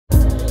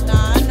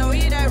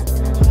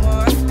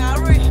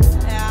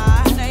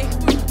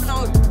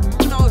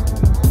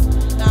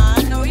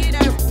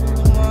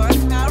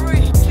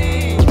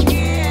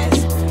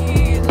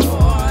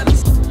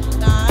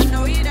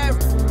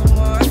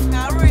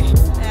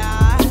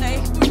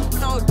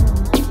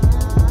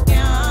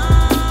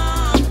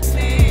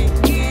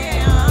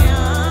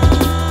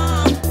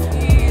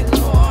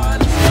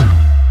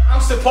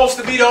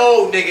the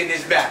old nigga in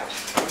this battle.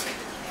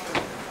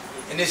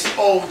 And this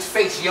old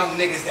face young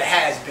niggas that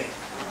has been.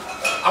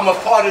 I'm a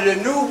part of the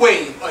new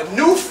wave, a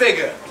new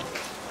figure.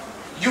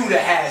 You the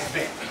has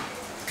been.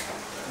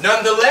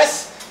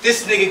 Nonetheless,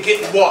 this nigga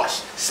getting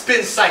washed,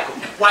 spin cycle,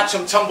 watch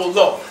him tumble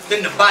low,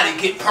 then the body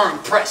get perm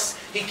pressed.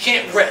 He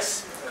can't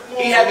rest.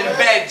 He having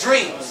bad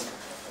dreams,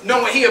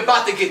 knowing he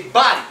about to get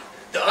bodied.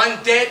 The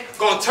undead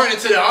gonna turn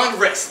into the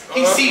unrest.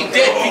 He see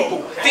dead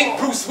people, think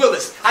Bruce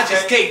Willis. I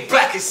just gave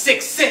Blaq his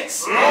 6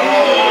 cents. It's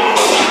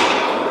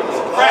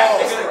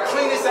the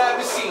cleanest I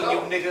ever seen you,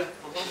 nigga.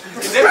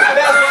 Is every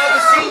battle I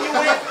ever seen you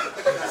in?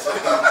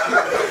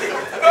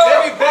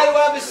 Every battle I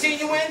ever seen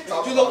you in,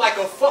 you look like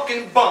a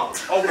fucking bum,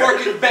 a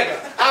working beggar.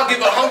 I'll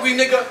give a hungry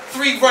nigga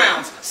 3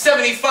 rounds,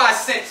 75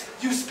 cents.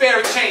 You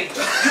spare change.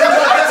 You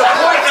don't get the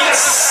point.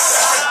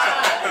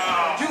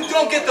 You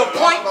don't get the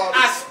point.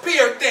 I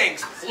spear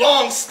things.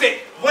 Long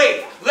stick,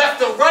 wave,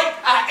 left or right,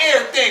 I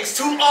air things.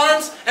 2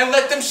 arms and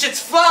let them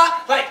shits fly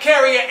like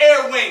carrier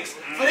air wings.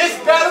 For this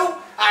battle,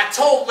 I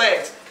told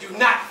legs, you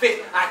not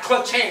fit. I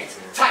clutch hands,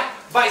 tight,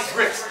 vice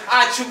grips.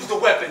 I choose the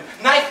weapon,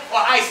 knife or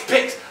ice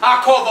picks.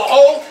 I carve a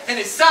hole in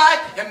his side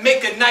and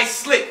make a nice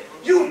slit.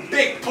 You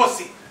big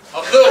pussy, a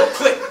little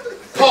clip.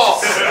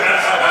 Pause.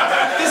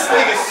 This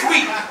nigga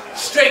sweet,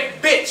 straight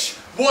bitch.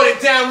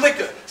 Watered down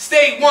liquor,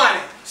 stay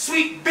whining.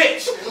 Sweet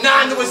bitch,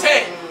 9 to his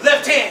head,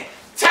 left hand,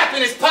 tap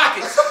in his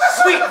pockets.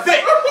 Sweet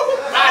Vic,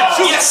 I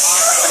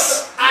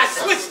juice. I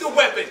switch the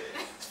weapon.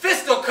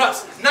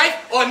 Fisticuffs, knife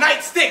or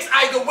nightsticks.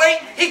 Either way,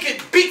 he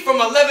could beat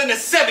from 11 to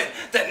 7,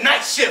 the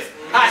night shift.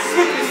 I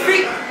sweep his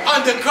feet,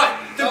 undercut.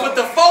 Then put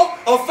the 4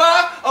 or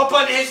 5 up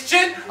under his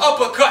chin,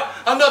 uppercut.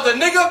 Another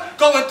nigga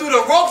going through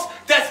the ropes,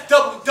 that's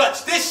double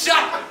dutch. This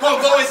shot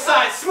gonna go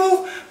inside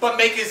smooth, but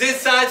make his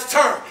insides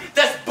turn.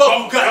 That's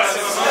bubble guts.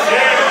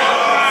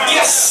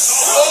 Yes!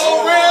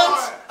 All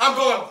rounds, I'm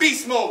going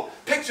beast mode.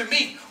 Picture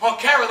me on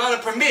Carolina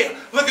Premiere,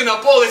 looking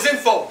up all his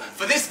info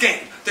for this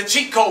game, the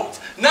cheat codes.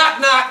 Knock,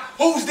 knock,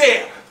 who's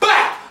there?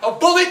 Bah! A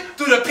bullet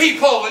through the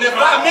peephole, and if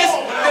I miss,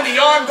 then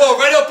the arm go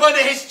right up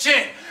under his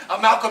chin. A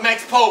Malcolm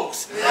X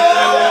pose.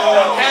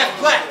 Half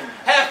black,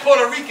 half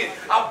Puerto Rican.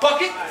 I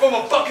bucket from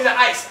a bucket of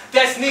ice.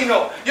 That's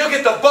Nino. You'll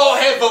get the bald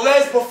head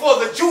Velez before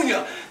the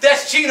Junior.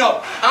 That's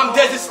Chino. I'm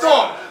Desert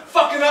Storm,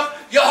 fucking up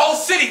your whole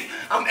city.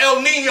 I'm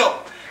El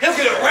Nino. He'll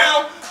get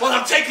around while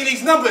I'm taking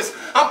these numbers.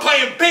 I'm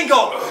playing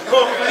bingo.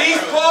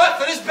 These bars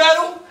for this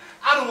battle,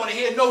 I don't want to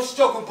hear no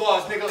struggle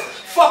bars, nigga.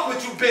 Fuck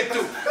what you been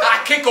through.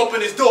 I kick open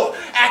his door.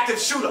 Active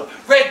shooter.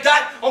 Red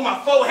dot on my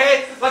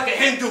forehead like a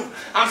Hindu.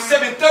 I'm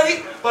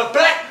 730, but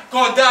Blaq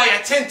gonna die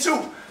at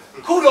 10-2.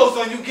 Kudos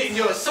on you getting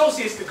your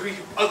associate's degree,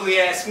 you ugly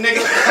ass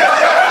nigga.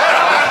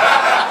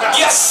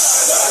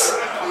 Yes!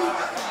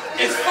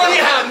 It's funny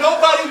how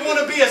nobody want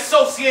to be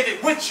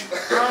associated with you.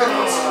 That's right.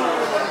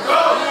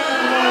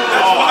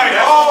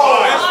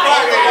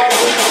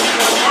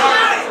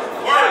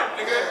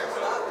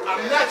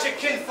 I'm not your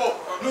kinfolk,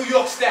 New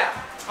York style.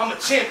 I'm a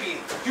champion.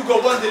 You go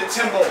under the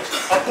Timbo.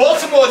 A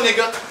Baltimore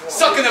nigga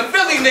sucking a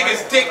Philly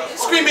nigga's dick,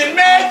 screaming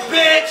mad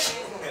bitch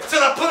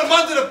till I put him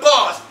under the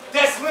bars.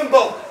 That's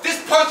limbo. This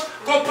punch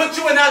gonna put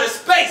you in outer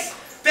space.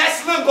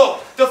 That's limbo.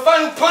 The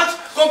final punch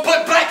gonna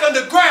put Blaq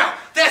underground.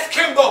 That's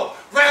Kimbo.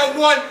 Round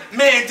 1,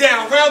 man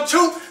down. Round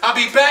 2, I'll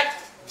be back.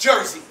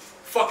 Jersey.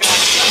 Fucking.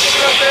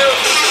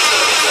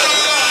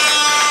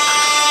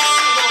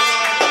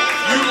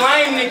 You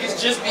lame niggas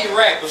just be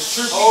rappers.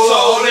 Truth be told.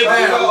 Hold it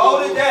down.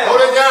 Hold it down.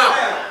 Hold it down.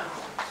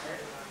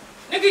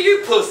 Nigga,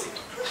 you pussy.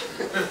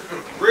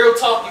 Real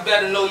talk, you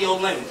better know your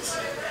limits.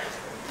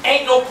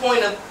 Ain't no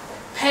point of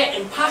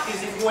patting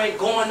pockets if you ain't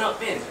going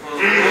up in it.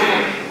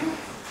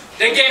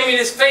 They gave me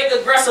this fake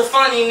aggressive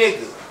funny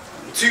nigga.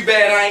 Too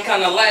bad I ain't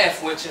kinda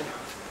laugh with you.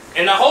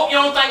 And I hope you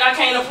don't think I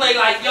came to play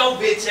like yo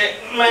bitch at.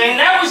 Man,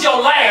 that was your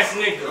last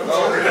nigga.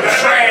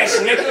 Trash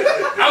nigga.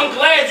 I'm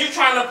glad you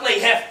trying to play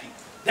hefty.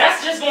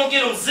 That's just gonna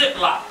get them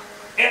ziplocked.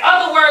 In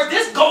other words,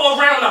 this go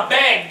around a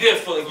bag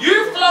differ.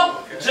 You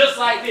flow just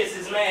like this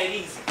is mad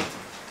easy.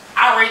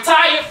 I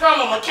retired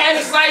from a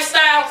mechanic's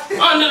lifestyle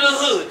under the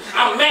hood.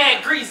 I'm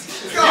mad greasy.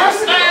 Your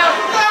style?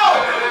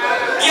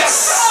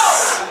 Yes!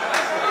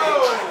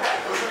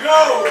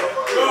 Go!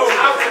 I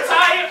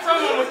retired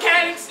from a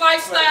mechanic's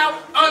lifestyle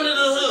under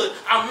the hood.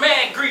 I'm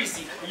mad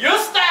greasy. Your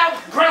style,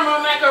 grandma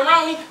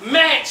macaroni,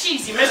 mad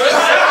cheesy. Mr.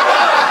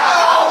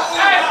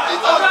 Hey,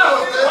 hold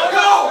on.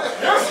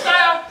 Your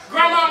style,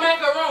 grandma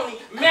macaroni,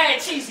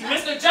 mad cheesy.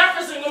 Mr.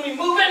 Jefferson gonna be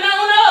moving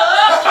on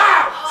up.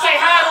 Wow! Say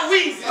hi to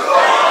Weezy.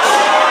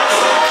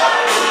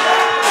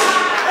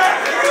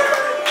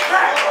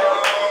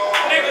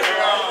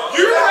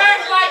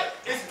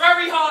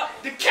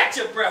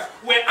 Breath.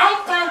 Where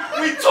I'm from,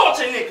 we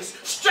torture niggas,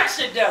 stretch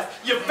to death.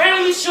 Your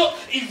family shook,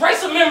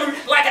 erase a memory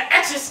like an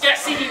action sketch.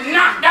 See, he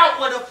knocked out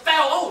with a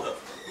foul odor.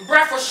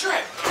 Breath for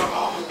Shrek.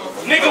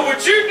 Nigga,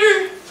 what you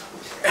do,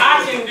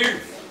 I can do.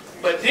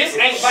 But this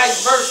ain't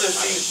vice versa,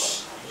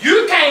 see.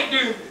 You can't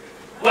do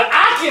what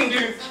I can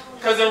do,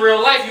 because in real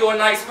life, you're a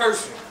nice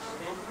person.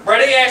 Bro,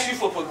 they ask you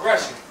for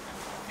progression.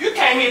 You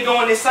came here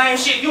doing this same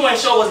shit, you ain't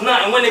show us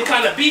nothing. When it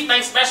come to beef,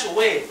 ain't special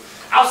way.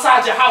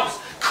 Outside your house,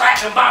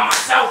 clapping by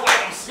myself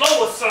like I'm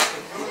slow or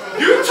something.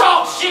 You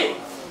talk shit.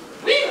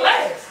 We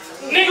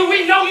laugh. Nigga,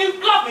 we know you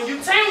bluffing. You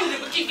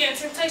talented, but keep getting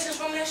temptations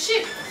from that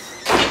shit.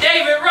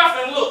 David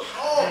Ruffin, look.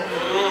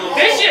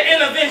 This your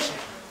intervention.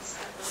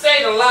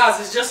 Say the lies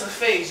is just a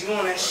phase. You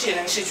on that shit,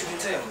 ain't shit you can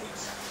tell me.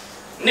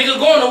 Nigga,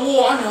 going to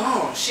war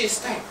underarm, shit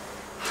stink.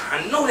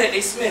 I know that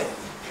they smell me.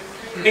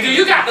 Nigga,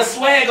 you got the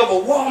swag of a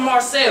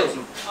Walmart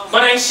salesman,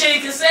 but ain't shit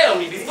you can sell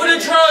me. Before the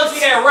drugs, we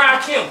had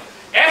Rakim.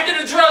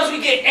 After the drugs, we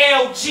get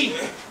LG.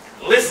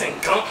 Listen,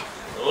 gump.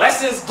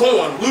 Lessons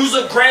going.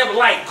 Loser grab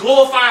light.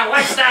 Glorifying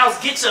lifestyles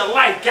get your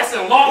life.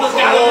 Guessing lawless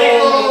gotta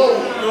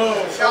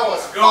live. Tell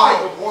us,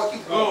 go. Before the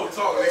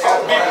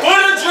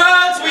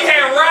drugs, we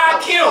had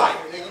Rakim.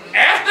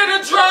 After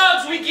the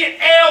drugs, we get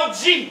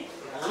LG.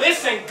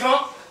 Listen,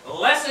 gump.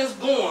 Lessons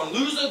going,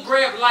 loser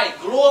grab light,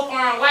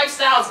 glorifying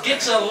lifestyles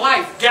get your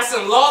life,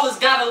 guessing lawless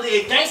gotta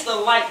live gangster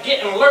life,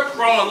 getting lurk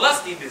growing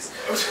lustiness.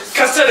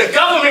 Cause to the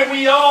government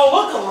we all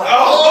look alike.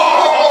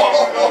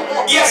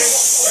 Oh.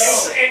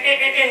 Yes!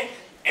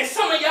 And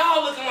some of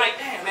y'all looking like,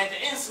 damn, at the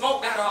end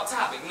Smoke got off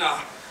topic. Nah,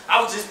 I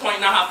was just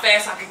pointing out how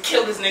fast I could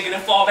kill this nigga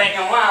and fall back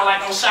in line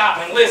like I'm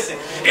shopping. Listen,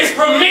 it's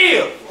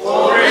Premier.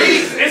 For a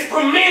reason. It's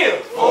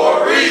Premier.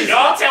 For a reason.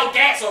 Y'all tell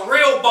Gats a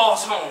real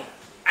boss home.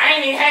 I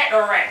ain't even had to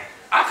rap.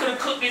 I could have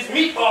cooked this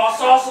meatball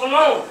sauce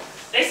alone.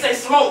 They say,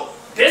 Smoke,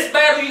 this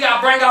battle you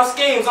gotta bring out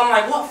schemes. I'm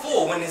like, what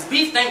for? When this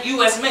beef think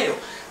U.S. mail.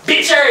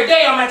 Bitch, every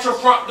day I'm at your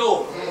front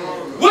door.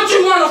 What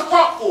you want a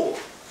front for?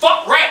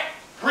 Fuck rap.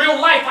 Real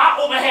life, I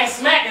overhand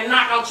smack and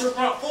knock out your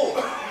front door.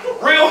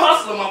 Real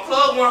hustler, my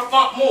plug want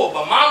funk more.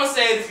 But mama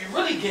said if you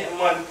really getting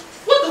money,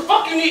 what the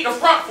fuck you need the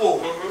front for?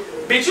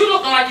 Bitch, you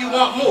looking like you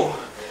want more.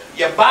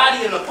 Your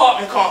body an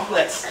apartment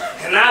complex.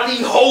 And I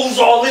leave hoes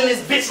all in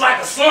this bitch like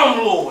a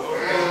slumlord.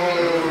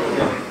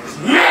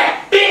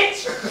 Mad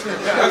bitch!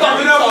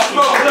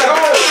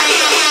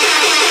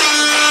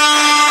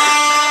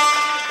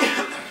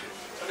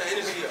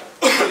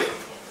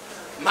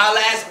 My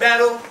last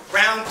battle,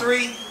 round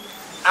 3,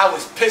 I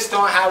was pissed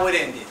on how it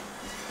ended.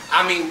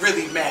 I mean,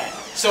 really mad.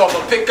 So I'm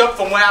gonna pick up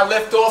from where I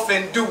left off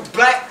and do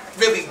Blaq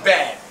really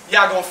bad.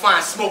 Y'all gonna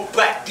find Smoke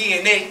Blaq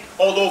DNA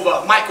all over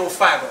a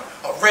microfiber,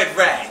 a red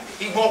rag.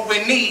 He won't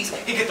win these,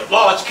 he get the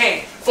large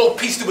can, 4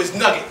 piece to his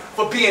nugget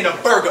for being a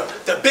burger,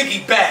 the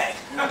biggie bag.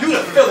 You the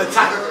filler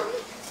type.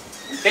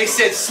 They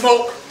said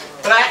Smoke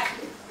Blaq,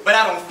 but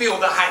I don't feel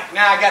the hype.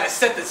 Now I gotta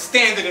set the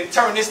standard and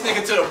turn this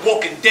nigga to the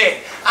walking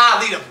dead. I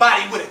lead a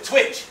body with a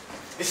twitch.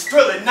 It's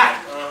thrilling night.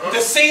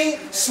 The scene,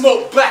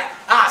 Smoke Blaq.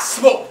 I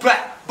smoke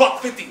Blaq.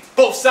 $150,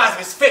 both sides of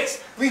his face.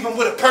 Leave him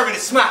with a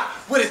permanent smile.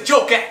 With his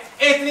joke at.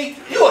 Anthony,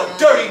 you a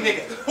dirty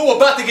nigga who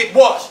about to get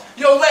washed.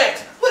 Your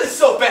legs, what is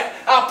soap at?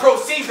 I'll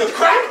proceed to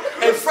crack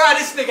and fry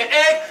this nigga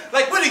egg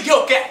like where the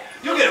yolk at?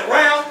 You get a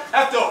round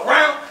after a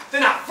round,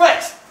 then I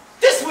flex.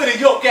 This where the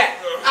yolk at?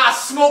 I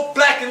smoke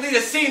Blaq and leave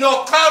the scene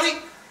all cloudy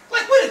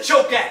like where the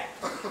choke at?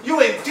 You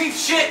in deep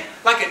shit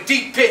like a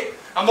deep pit.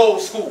 I'm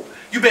old school.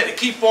 You better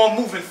keep on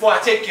moving before I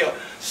take your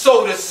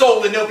soul to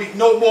soul and there'll be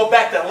no more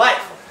back to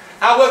life.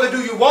 However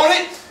do you want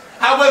it?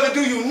 However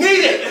do you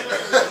need it?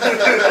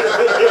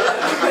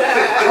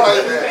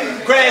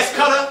 Grass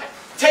cutter,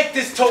 take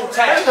this toe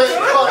tag.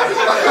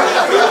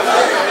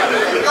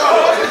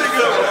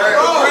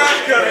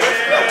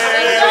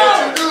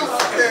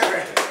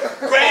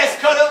 Grass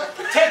cutter,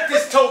 take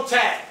this toe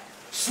tag.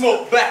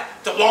 Smoke Blaq,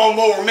 the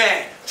lawnmower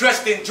man,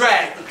 dressed in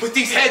drag. With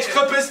these hedge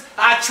clippers,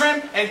 I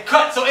trim and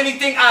cut so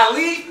anything I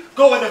leave,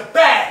 go in the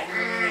bag.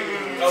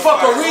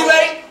 Fuck a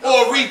relay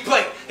or a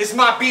replay. It's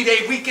my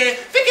B-Day weekend,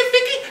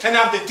 ficky, and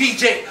I'm the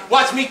DJ.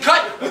 Watch me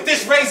cut with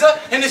this razor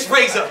and this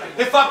razor.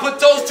 If I put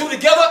those two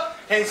together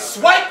and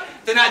swipe,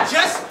 then I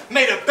just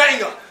made a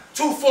banger.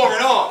 2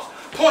 foreign arms,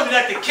 pointed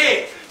at the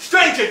kid.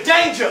 Stranger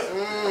danger.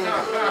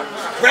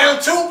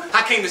 Round 2,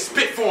 I came to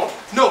spit for him.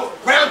 No,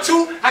 round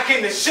 2, I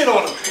came to shit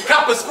on him.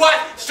 Cop a squat,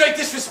 straight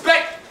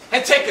disrespect,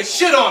 and take a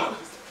shit on him.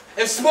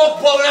 If smoke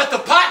blowing out the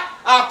pot,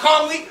 I'll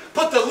calmly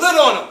put the lid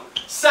on him.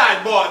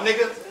 Sidebar,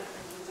 nigga.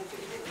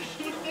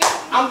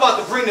 I'm about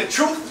to bring the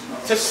truth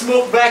to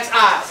Smoke Blaq's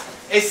eyes.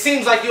 It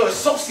seems like your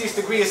associate's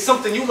degree is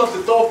something you love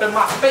to throw up in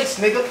my face,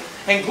 nigga,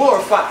 and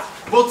glorify.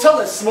 Well, tell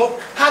us, Smoke,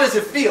 how does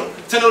it feel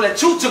to know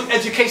that you took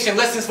education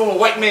lessons from a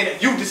white man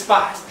that you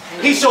despise?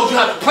 He showed you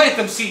how to plant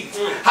them seeds,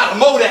 how to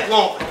mow that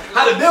lawn,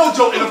 how to build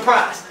your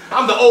enterprise.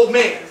 I'm the old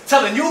man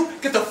telling you,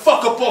 get the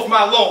fuck up off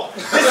my lawn.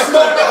 This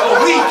Smoke,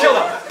 a weed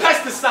killer,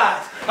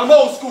 pesticides. I'm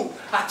old school.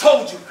 I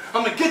told you,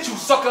 I'm gonna get you,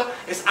 sucker.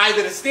 It's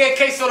either the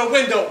staircase or the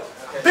window.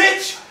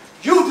 Bitch,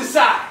 you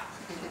decide.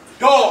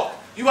 Dog,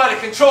 you out of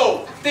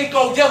control. Think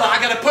old yellow, I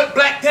gotta put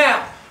Blaq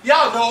down.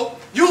 Y'all know,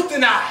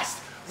 euthanized.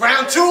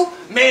 Round 2,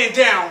 man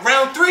down.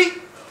 Round 3,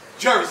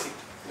 Jersey.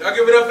 Y'all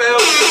give it up for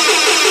LG.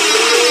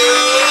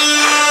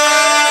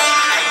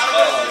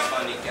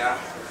 Funny guy.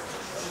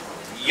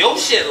 Your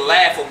shit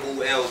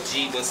laughable,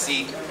 LG, but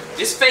see,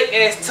 this fake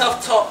ass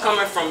tough talk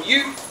coming from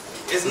you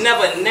is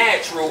never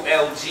natural,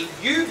 LG.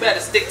 You better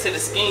stick to the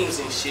schemes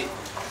and shit.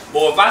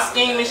 Boy, if I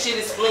scheme and shit,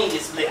 it's spleen,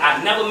 it's split.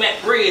 I never met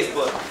Briz,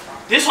 but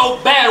this whole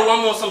battle,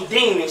 I'm on some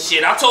demon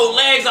shit. I told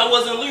Legs I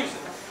wasn't losing.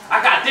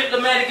 I got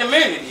diplomatic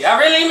immunity. I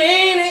really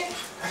mean it.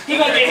 He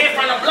gonna get hit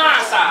from the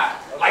blind side,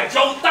 like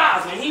Joe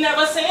Theismann. He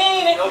never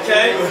seen it.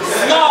 Okay.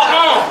 Small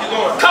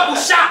arm, couple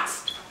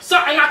shots.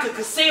 Something I could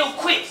conceal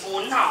quick.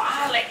 Or no,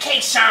 I let K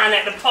shine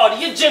at the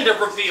party. Your gender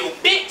reveal,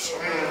 bitch.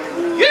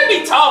 You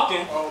be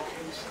talking.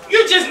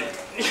 You just,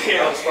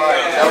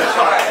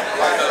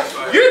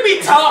 you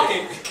be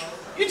talking.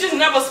 You just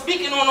never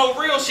speaking on no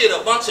real shit.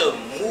 A bunch of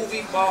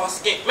movie ball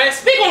skit. Man,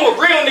 speak on what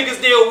real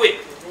niggas deal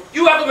with.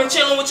 You ever been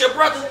chilling with your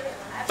brother?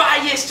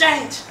 5-year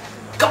exchange.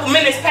 Couple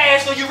minutes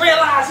passed so you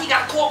realize he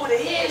got caught with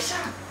a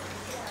headshot.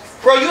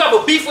 Bro, you have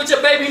a beef with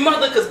your baby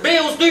mother because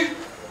bills due,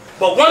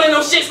 but one of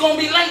them shit's gonna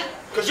be late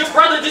because your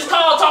brother just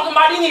called talking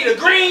about he need a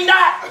green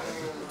dot.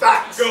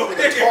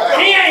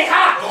 He ain't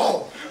hot.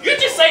 You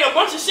just say a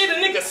bunch of shit a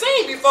nigga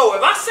seen before.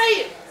 If I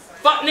say it,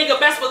 fuck nigga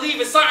best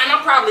believe it's something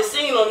I probably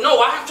seen or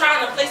know. I'm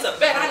trying to place a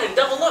bet, I done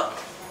double up.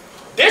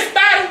 This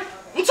battle,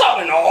 I'm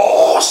talking,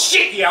 oh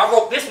shit, yeah, I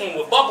wrote this one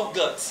with bubble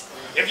guts.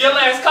 If your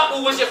last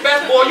couple was your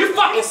best boy, you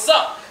fucking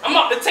suck. I'm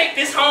about to take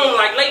this home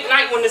like late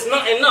night when there's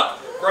nothing up.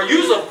 Bro,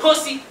 you's a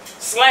pussy /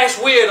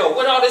 weirdo.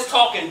 What all this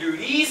talking do?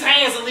 These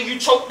hands will leave you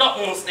choked up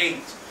on stage.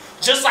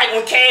 Just like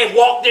when Cad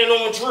walked in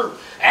on Drew.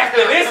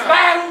 After this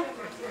battle,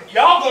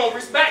 y'all gonna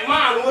respect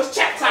mine. It was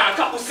check time.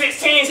 Couple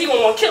 16s, he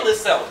gonna wanna kill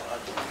himself.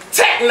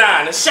 Tech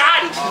 9, the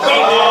shotty.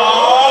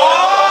 Oh!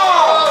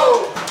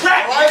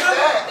 Rap!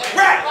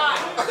 Rap!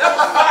 That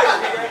was fire,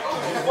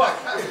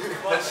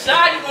 The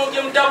shotty gonna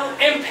give him double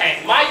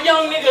impact. My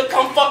young nigga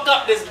come fuck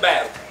up this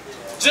battle.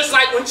 Just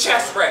like when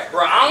chest rap,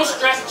 bro. I don't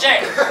stress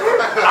Jack.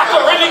 I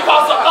could really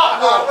cause a up,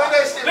 bro.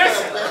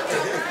 Listen.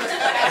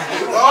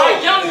 My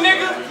young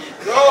nigga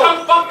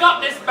come fuck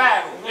up this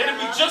battle. It'll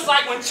be just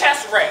like when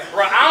chest rap,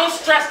 bro. I don't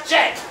stress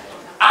Jack.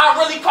 I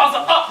really cause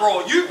an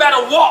uproar. You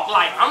better walk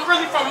like I'm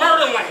really from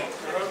Murderland.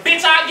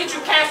 Bitch, I get you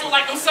canceled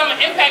like them Summer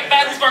Impact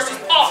battles versus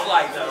Off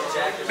like that.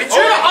 Bitch,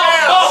 you the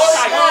all balk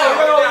type.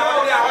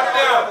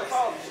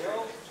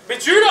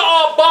 Bitch, you the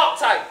all balk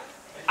type.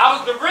 I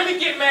was to really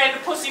get mad, the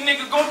pussy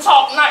nigga gon'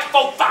 talk night,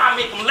 4-5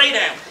 make him lay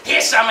down.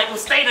 Headshot make him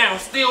stay down,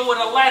 still with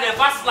a ladder. If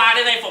I slide,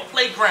 it ain't for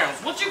playgrounds.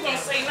 What you gonna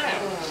say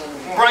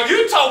now? Bro,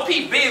 you told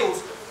P.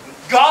 Bills,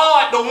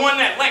 God the one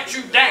that let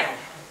you down.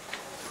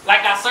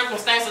 Like our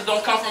circumstances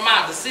don't come from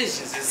our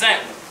decisions,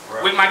 exactly.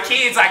 Right. With my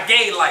kids, I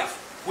gave life.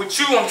 With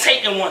you, I'm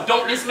taking one.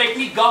 Don't this make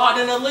me God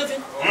in a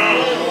living?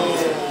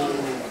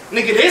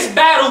 Nigga, this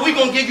battle, we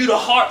gonna give you the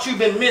heart you've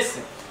been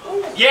missing.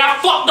 Yeah, I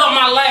fucked up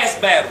my last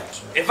battle.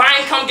 If I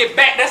ain't come get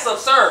back, that's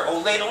absurd.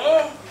 Or later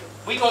on,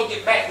 we gonna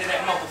get back to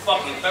that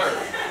motherfucking third.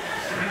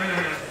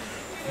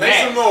 Make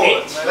some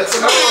noise. Make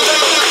some noise.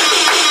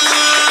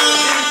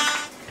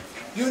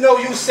 You know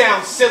you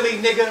sound silly,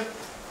 nigga,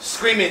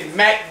 screaming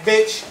Mac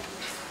bitch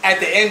at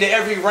the end of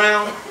every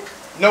round,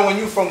 knowing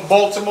you from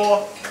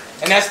Baltimore,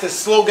 and that's the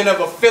slogan of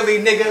a Philly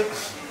nigga.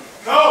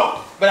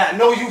 Go! But I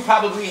know you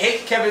probably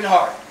hate Kevin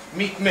Hart,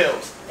 Meek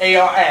Mills,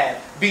 A.R.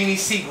 Ab, Beanie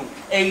Siegel,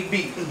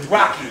 A.B.,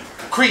 Rocky,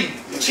 Creed,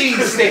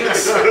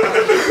 Cheesesteaks.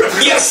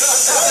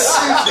 Yes!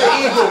 The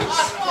Eagles,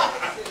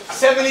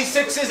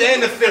 76ers,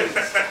 and the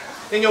Phillies.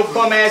 Then your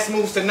bum ass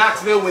moves to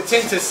Knoxville with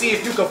 10 to see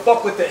if you can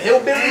fuck with the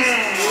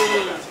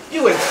hillbillies.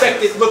 You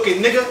infected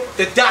looking nigga.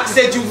 The doc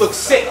said you look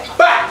sick.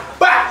 Bah!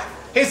 Bah!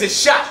 Here's a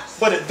shot,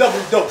 but a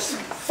double dose.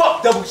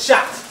 Fuck double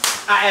shots.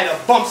 I add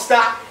a bump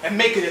stock and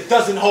make it a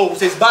dozen holes.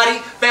 His body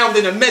found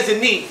in a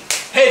mezzanine.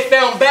 Head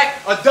found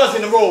back, a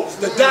dozen rolls.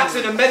 The docs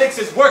and the medics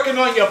is working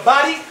on your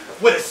body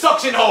with a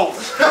suction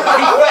hose.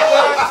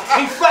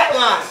 He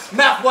flatlines,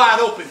 mouth wide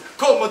open,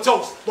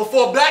 comatose.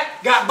 Before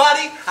Blaq got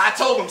body, I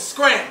told him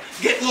scram,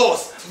 get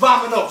lost,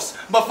 vamonos.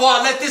 Before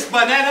I let this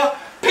banana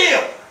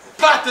peel,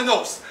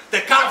 platanos.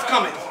 The cops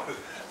coming.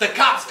 The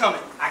cops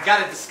coming. I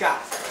got a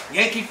disguise.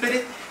 Yankee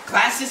fitted,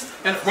 glasses,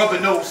 and a rubber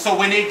nose. So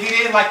when they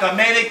get in like a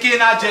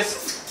mannequin, I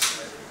just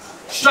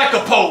strike a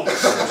pose.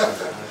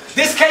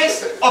 This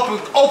case,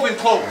 open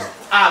close.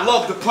 I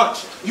love the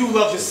punch. You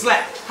love the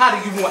slap. How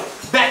do you want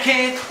it?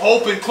 Backhand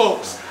or open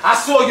close? I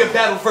saw your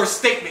battle verse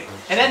statement.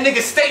 And that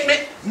nigga's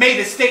statement made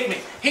a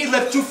statement. He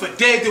left you for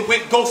dead and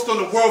went ghost on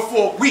the world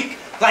for a week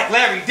like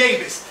Larry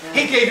Davis.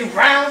 He gave you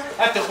round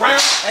after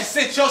round and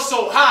sent your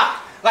soul high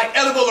like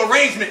edible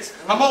arrangements.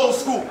 I'm old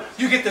school.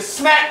 You get the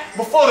smack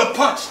before the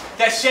punch.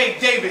 That's Shay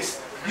Davis.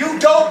 You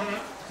dope,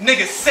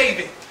 niggas save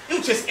it.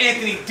 You just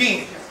Anthony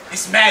Dean.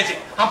 It's magic.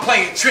 I'm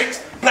playing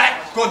tricks.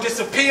 Blaq gonna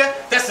disappear.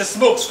 That's a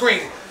smoke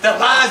screen. The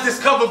lies this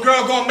cover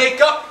girl gonna make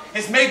up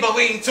is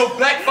Maybelline. Till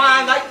Blaq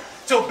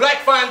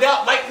find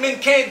out like men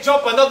can't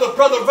jump. Another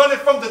brother running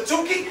from the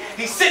Tukey.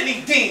 He's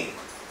Sidney Dean.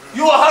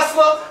 You a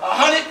hustler?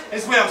 100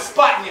 is where I'm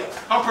spotting you.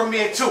 I'm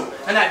Premier 2,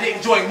 and I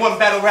didn't join one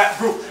battle rap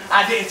group.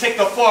 I didn't take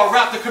the far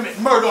route to commit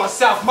murder on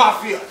South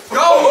Mafia.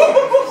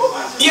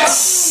 Go!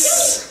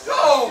 Yes!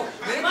 Go!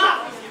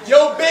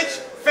 Yo,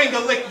 bitch, finger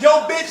lick.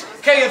 Yo, bitch,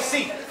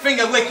 KFC,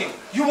 finger licking.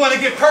 You want to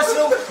get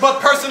personal, but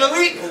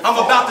personally, I'm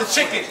about the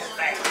chicken.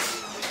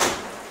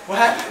 What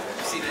happened?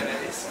 See that?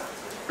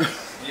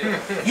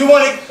 You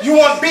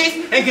want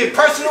beef and get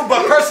personal,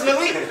 but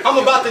personally, I'm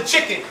about the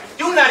chicken.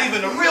 You're not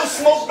even the real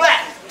Smoke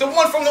Blaq, the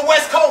one from the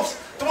West Coast,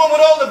 the one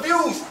with all the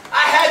views.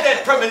 I had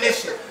that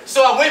premonition.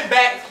 So I went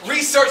back,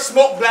 researched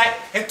Smoke Blaq,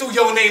 and threw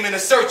your name in the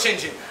search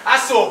engine. I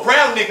saw a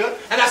brown nigga,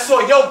 and I saw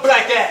your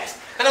black ass.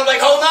 And I'm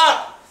like, hold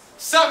on,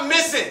 something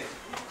missing.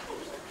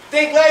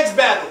 Think Legs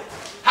battle,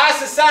 high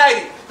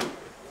society.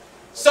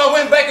 So I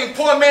went back and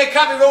poor man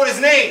copywrote his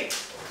name,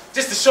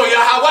 just to show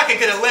y'all how I can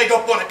get a leg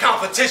up on the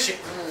competition.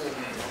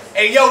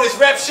 Hey yo, this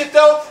rap shit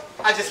though,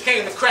 I just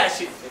came to crash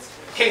it.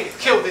 Came to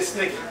kill this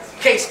nigga.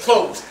 Case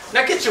closed.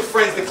 Now get your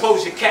friends to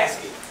close your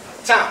casket.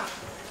 Time.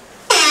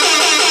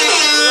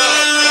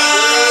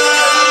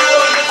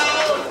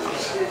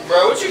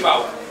 Bro, what you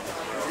about?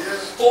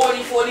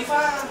 40,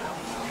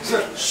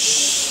 45?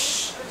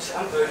 Shh.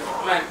 I'm 30.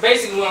 Man,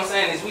 basically what I'm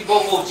saying is we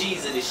both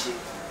OGs of this shit.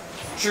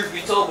 Truth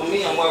be told, with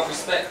me, I'm well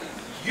respected.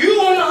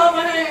 You, on the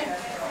other hand,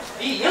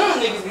 these young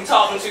niggas be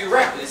talking to you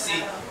reckless.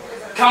 See,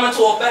 coming to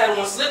a battle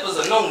on slippers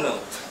a no-no.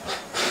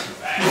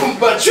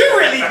 But you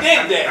really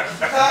did that.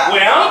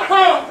 Where I'm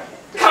from,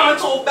 coming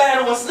to a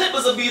battle on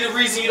slippers will be the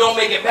reason you don't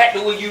make it back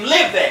to where you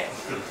lived at.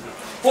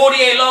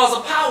 48 Laws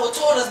of Power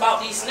taught us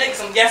about these snakes.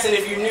 I'm guessing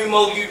if you knew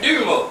more, you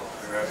do more.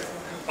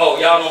 Oh,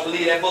 y'all don't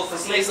believe that book for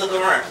snakes? Look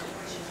around.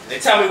 They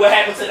tell me what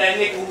happened to that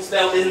nigga who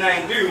spelled his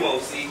name Dumo,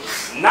 see?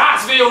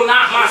 Knoxville,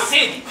 not my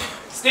city.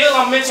 Still,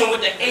 I'm mentioned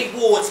with the 8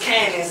 Wards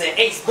cannons and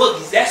Ace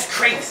Boogies. That's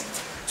crazy.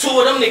 2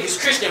 of them niggas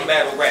Christian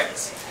battle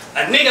rappers.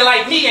 A nigga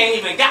like me ain't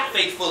even got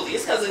faith fully.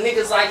 It's because of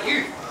niggas like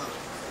you.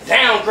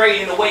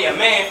 Downgrading the way a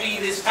man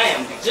feed his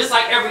family. Just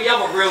like every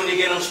other real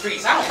nigga in them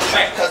streets. I don't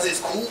trap because it's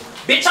cool.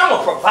 Bitch, I'm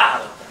a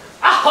provider.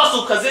 I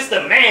hustle because it's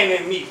the man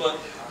in me. But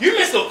you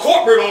Mr.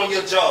 Corporate on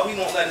your job. He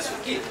won't let us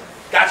forget.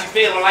 Got you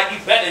feeling like you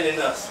better than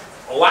us.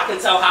 Oh, I can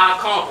tell how I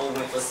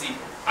compliment for see.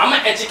 I'm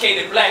an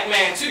educated black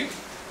man too.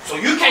 So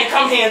you can't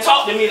come here and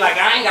talk to me like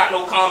I ain't got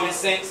no common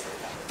sense.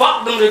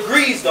 Fuck them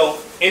degrees though.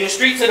 In the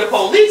streets of the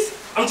police,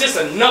 I'm just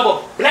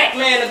another black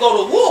man to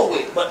go to war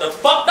with. But the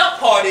fucked up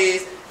part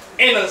is,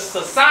 in a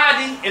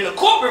society, in the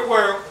corporate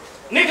world,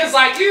 niggas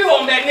like you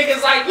on that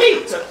niggas like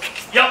me.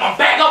 Yup, I'm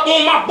back up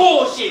on my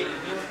bullshit.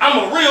 I'm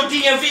a real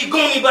DMV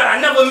goonie, but I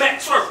never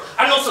met Twerk.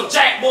 I know some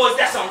jack boys,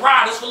 that's some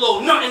riders for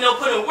little nothing they'll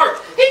put in work.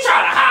 He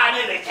tried to hide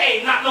in the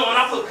cave, not knowing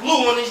I put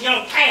glue on his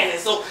young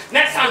cannon. So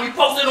next time he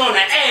posted on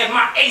the ad,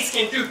 my ace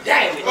can do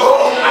damage.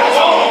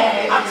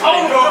 I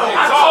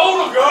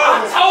told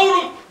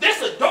him,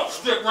 this a dope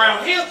strip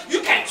round here.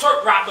 You can't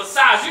Twerk rock.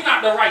 Besides, you're not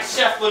the right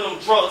chef for them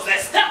drugs.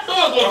 That stepped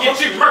on gonna get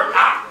you murked.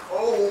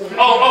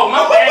 Oh,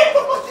 my bad.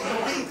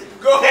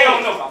 They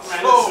don't know about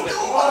plan.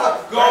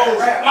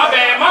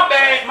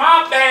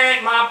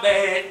 My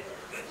bad.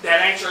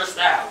 That ain't your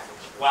style.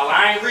 Well,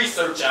 I ain't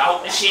researcher. I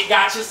hope this shit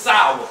got you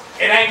sour.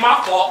 It ain't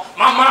my fault.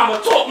 My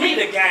mama taught me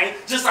the game,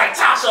 just like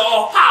Tasha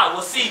off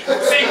power. See,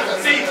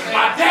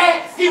 my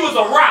dad, he was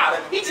a rider.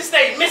 He just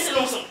stayed missing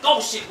on some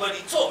ghost shit, but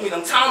he taught me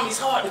them Tommy's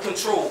hard to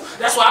control.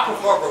 That's why I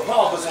prefer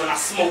revolvers when I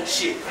smoke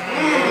shit.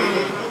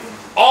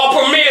 All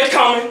premiere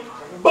coming.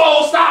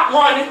 Bo, stop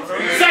running.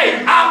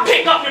 Say, I'll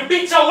pick up and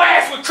beat your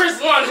ass with Chris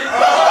London.